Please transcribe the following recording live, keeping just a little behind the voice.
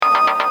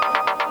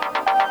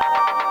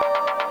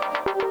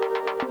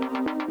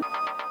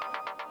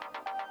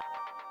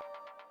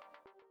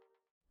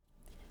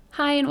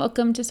Hi, and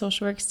welcome to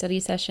Social Work Study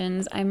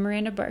Sessions. I'm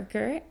Miranda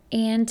Barker,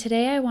 and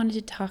today I wanted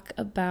to talk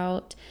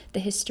about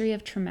the history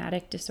of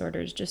traumatic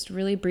disorders just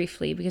really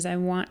briefly because I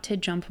want to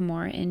jump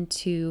more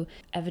into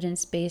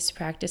evidence-based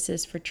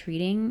practices for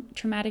treating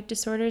traumatic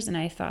disorders, and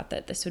I thought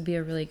that this would be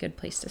a really good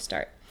place to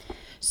start.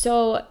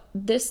 So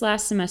this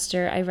last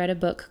semester, I read a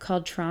book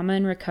called Trauma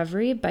and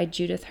Recovery by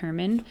Judith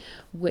Herman,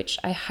 which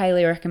I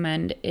highly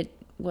recommend. It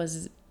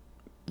was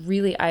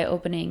really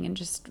eye-opening and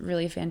just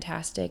really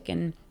fantastic,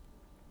 and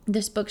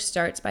this book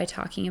starts by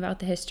talking about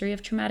the history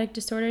of traumatic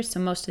disorders. So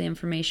most of the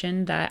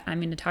information that I'm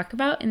going to talk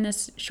about in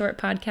this short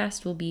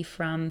podcast will be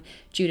from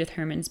Judith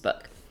Herman's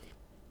book.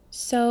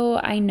 So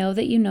I know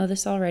that you know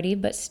this already,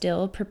 but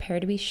still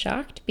prepare to be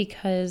shocked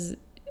because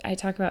I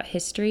talk about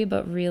history,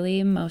 but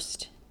really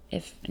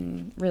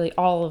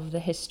all of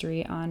the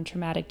history on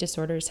traumatic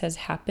disorders has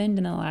happened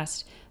in the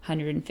last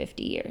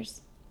 150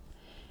 years.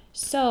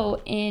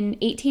 So in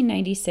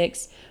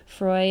 1896,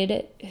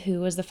 Freud, who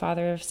was the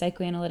father of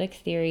psychoanalytic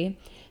theory,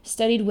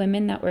 studied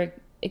women that were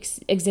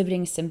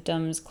exhibiting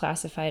symptoms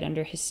classified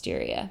under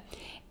hysteria.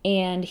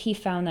 And he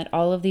found that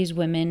all of these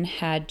women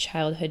had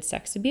childhood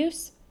sex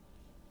abuse.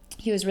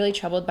 He was really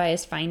troubled by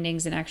his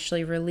findings and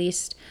actually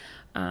released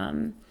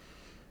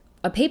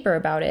a paper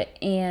about it.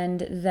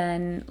 And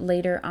then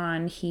later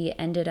on, he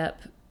ended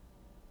up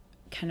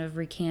kind of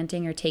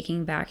recanting or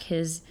taking back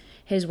his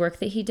work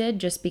that he did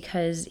just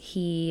because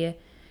he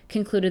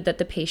concluded that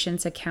the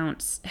patient's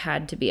accounts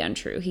had to be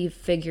untrue. He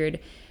figured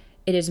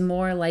it is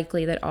more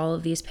likely that all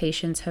of these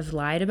patients have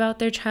lied about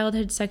their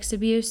childhood sex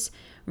abuse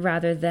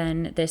rather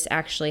than this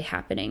actually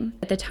happening.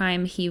 At the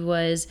time, he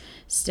was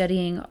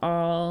studying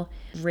all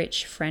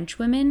rich French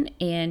women,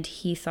 and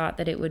he thought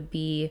that it would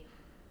be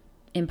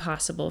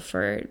impossible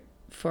for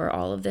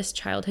all of this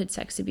childhood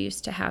sex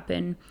abuse to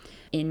happen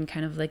in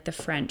kind of like the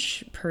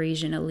French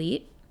Parisian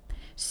elite.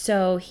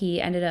 So he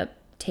ended up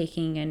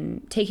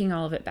taking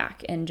all of it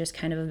back and just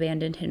kind of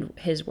abandoned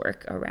his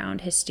work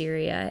around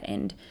hysteria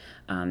and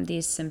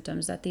these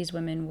symptoms that these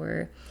women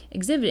were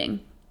exhibiting.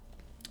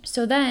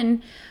 So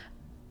then,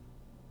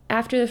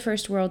 after the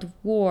First World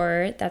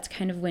War, that's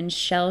kind of when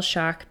shell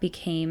shock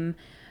became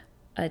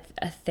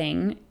a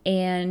thing,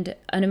 and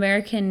an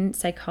American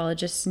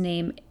psychologist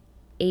named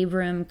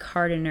Abram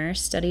Kardiner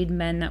studied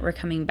men that were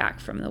coming back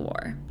from the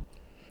war.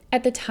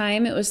 At the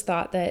time, it was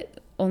thought that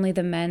only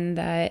the men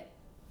that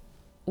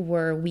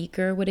were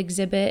weaker would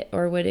exhibit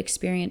or would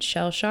experience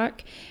shell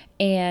shock.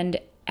 And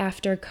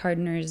after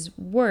Kardiner's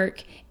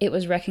work, it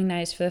was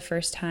recognized for the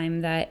first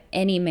time that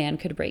any man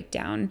could break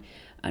down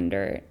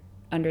under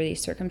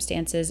these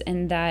circumstances,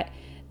 and that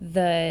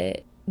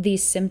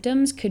these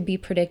symptoms could be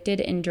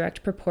predicted in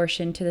direct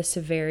proportion to the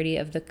severity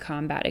of the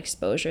combat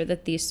exposure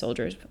that these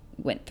soldiers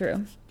went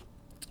through.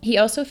 He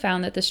also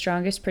found that the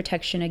strongest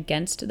protection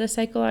against the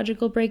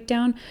psychological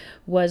breakdown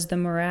was the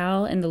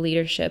morale and the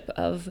leadership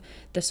of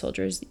the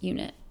soldiers'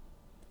 unit.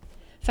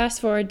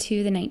 Fast forward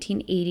to the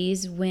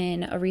 1980s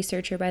when a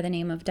researcher by the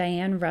name of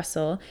Diane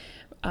Russell,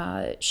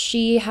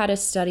 she had a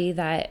study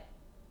that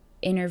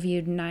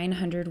interviewed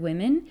 900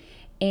 women,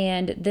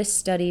 and this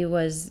study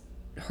was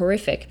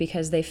horrific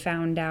because they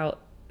found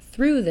out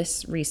through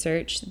this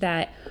research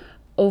that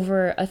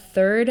over a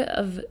third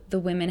of the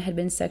women had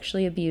been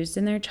sexually abused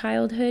in their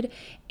childhood,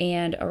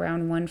 and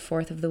around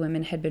 1/4 of the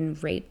women had been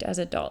raped as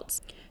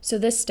adults. So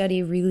this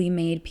study really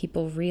made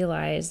people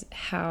realize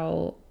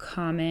how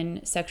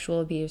common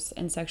sexual abuse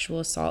and sexual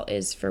assault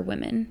is for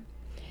women.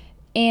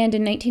 And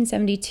in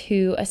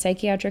 1972, a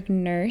psychiatric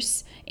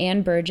nurse,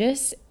 Ann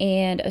Burgess,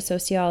 and a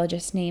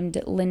sociologist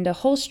named Linda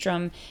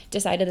Holstrom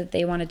decided that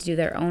they wanted to do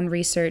their own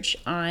research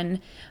on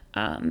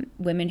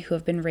women who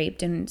have been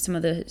raped and some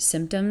of the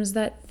symptoms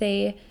that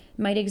they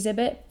might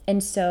exhibit.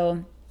 And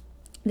so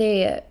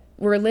they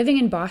were living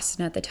in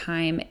Boston at the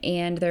time,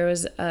 and there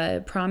was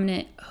a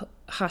prominent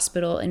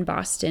hospital in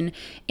Boston,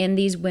 and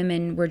these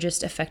women were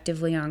just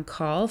effectively on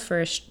call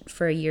for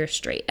a year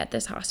straight at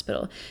this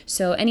hospital.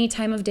 So any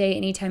time of day,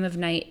 any time of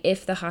night,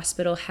 if the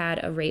hospital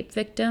had a rape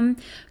victim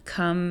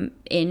come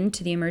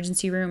into the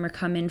emergency room or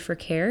come in for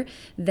care,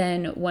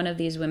 then one of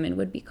these women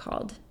would be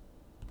called.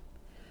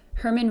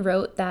 Herman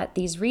wrote that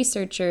these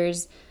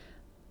researchers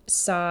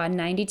saw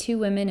 92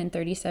 women and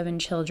 37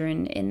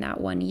 children in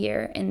that 1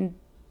 year, and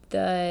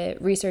the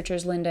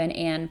researchers, Linda and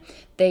Anne,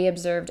 they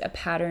observed a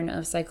pattern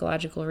of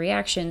psychological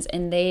reactions,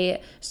 and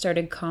they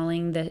started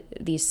calling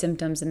these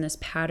symptoms in this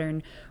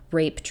pattern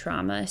rape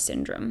trauma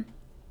syndrome.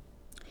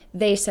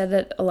 They said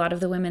that a lot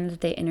of the women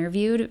that they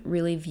interviewed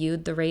really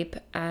viewed the rape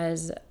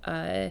as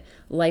a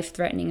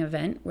life-threatening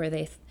event where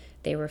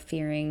they were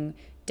fearing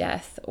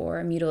death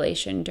or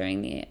mutilation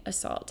during the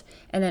assault.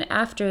 And then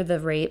after the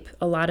rape,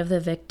 a lot of the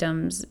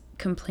victims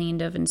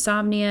complained of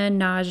insomnia,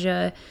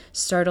 nausea,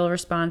 startle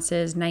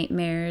responses,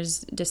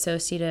 nightmares,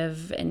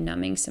 dissociative and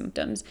numbing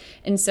symptoms.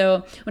 And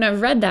so when I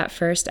read that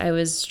first, I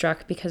was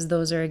struck because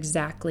those are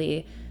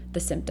exactly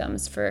the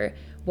symptoms for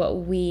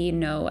what we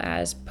know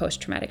as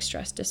post-traumatic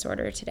stress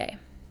disorder today.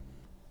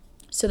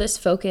 So this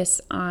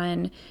focus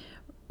on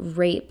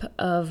rape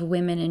of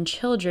women and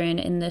children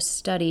in this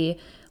study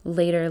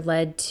later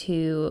led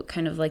to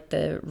kind of like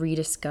the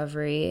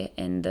rediscovery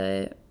and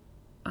the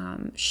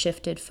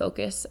shifted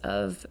focus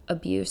of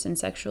abuse and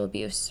sexual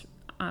abuse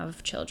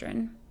of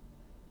children.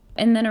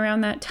 And then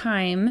around that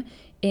time,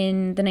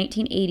 in the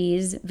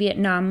 1980s,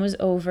 Vietnam was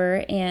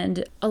over,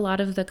 and a lot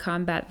of the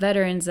combat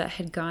veterans that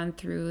had gone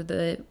through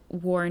the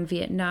war in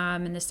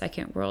Vietnam and the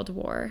Second World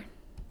War,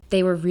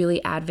 they were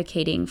really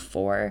advocating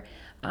for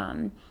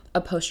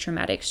a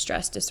post-traumatic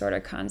stress disorder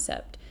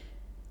concept.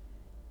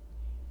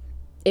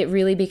 It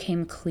really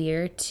became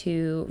clear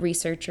to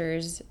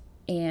researchers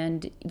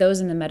and those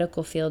in the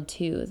medical field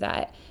too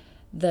that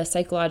the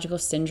psychological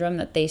syndrome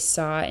that they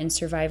saw in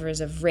survivors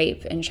of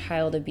rape and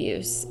child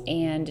abuse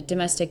and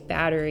domestic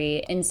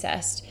battery,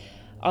 incest,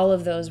 all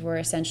of those were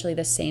essentially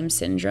the same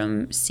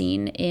syndrome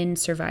seen in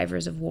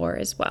survivors of war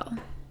as well.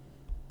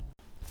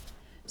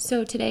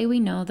 So today we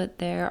know that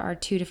there are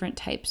two different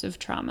types of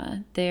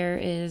trauma. There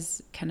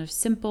is kind of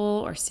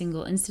simple or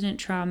single incident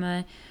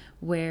trauma,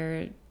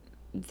 where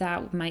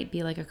that might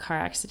be like a car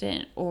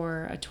accident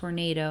or a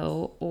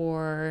tornado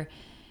or,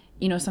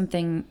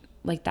 something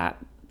like that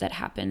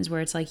happens,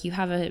 where it's like you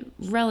have a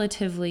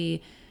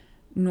relatively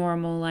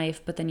normal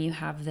life, but then you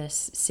have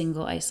this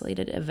single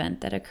isolated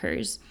event that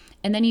occurs.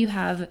 And then you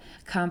have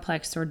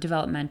complex or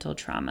developmental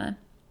trauma.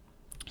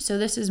 So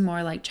this is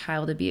more like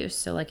child abuse,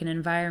 so like an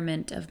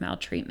environment of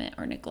maltreatment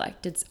or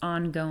neglect. It's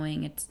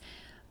ongoing, it's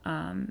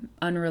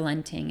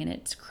unrelenting, and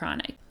it's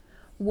chronic.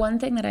 One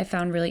thing that I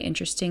found really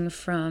interesting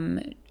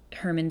from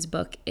Herman's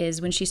book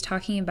is when she's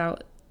talking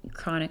about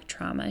chronic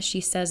trauma,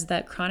 she says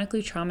that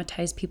chronically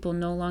traumatized people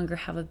no longer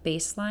have a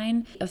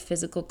baseline of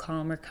physical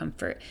calm or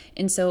comfort.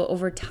 And so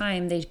over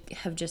time, they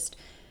have just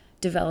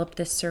developed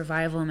this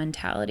survival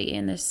mentality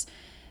and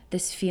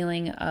this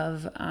feeling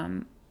of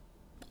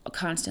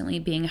constantly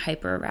being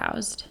hyper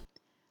aroused.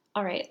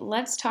 All right,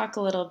 let's talk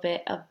a little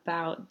bit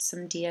about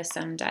some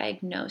DSM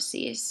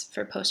diagnoses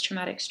for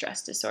post-traumatic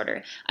stress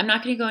disorder. I'm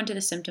not going to go into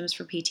the symptoms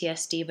for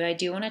PTSD, but I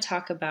do want to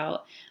talk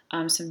about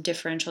some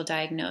differential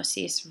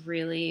diagnoses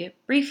really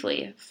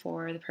briefly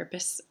for the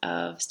purpose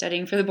of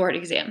studying for the board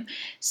exam.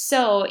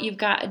 So you've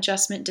got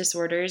adjustment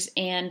disorders,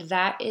 and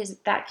that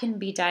can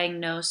be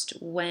diagnosed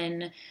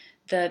when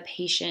the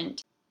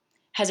patient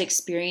has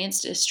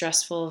experienced a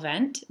stressful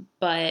event,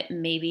 but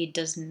maybe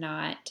does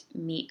not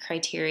meet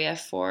criteria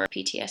for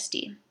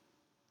PTSD.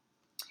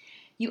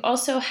 You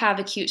also have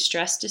acute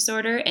stress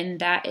disorder, and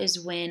that is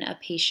when a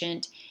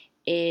patient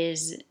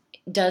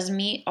does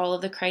meet all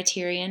of the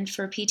criterion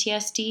for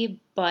PTSD,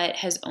 but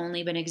has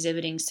only been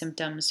exhibiting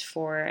symptoms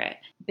for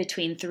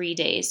between 3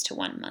 days to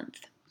 1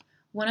 month.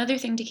 One other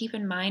thing to keep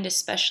in mind,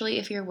 especially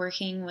if you're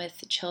working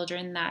with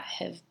children that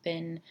have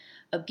been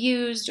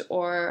abused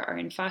or are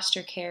in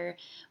foster care,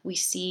 we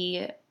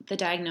see the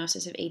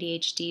diagnosis of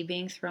ADHD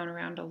being thrown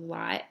around a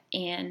lot.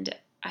 And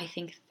I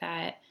think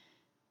that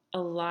a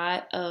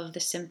lot of the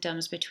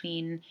symptoms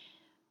between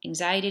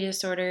anxiety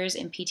disorders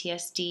and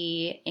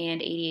PTSD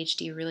and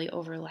ADHD really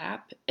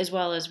overlap, as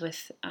well as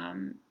with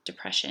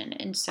depression.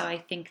 And so I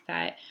think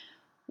that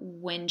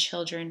when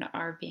children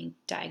are being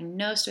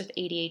diagnosed with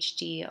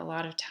ADHD, a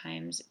lot of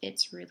times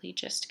it's really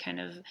just kind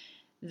of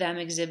them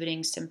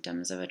exhibiting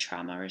symptoms of a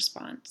trauma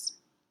response.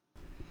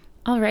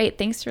 All right,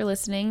 thanks for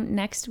listening.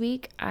 Next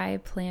week, I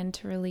plan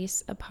to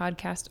release a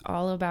podcast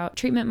all about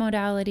treatment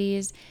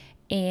modalities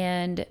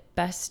and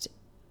best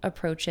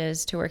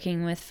approaches to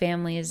working with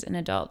families and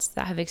adults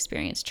that have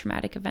experienced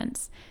traumatic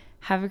events.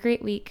 Have a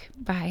great week.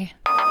 Bye.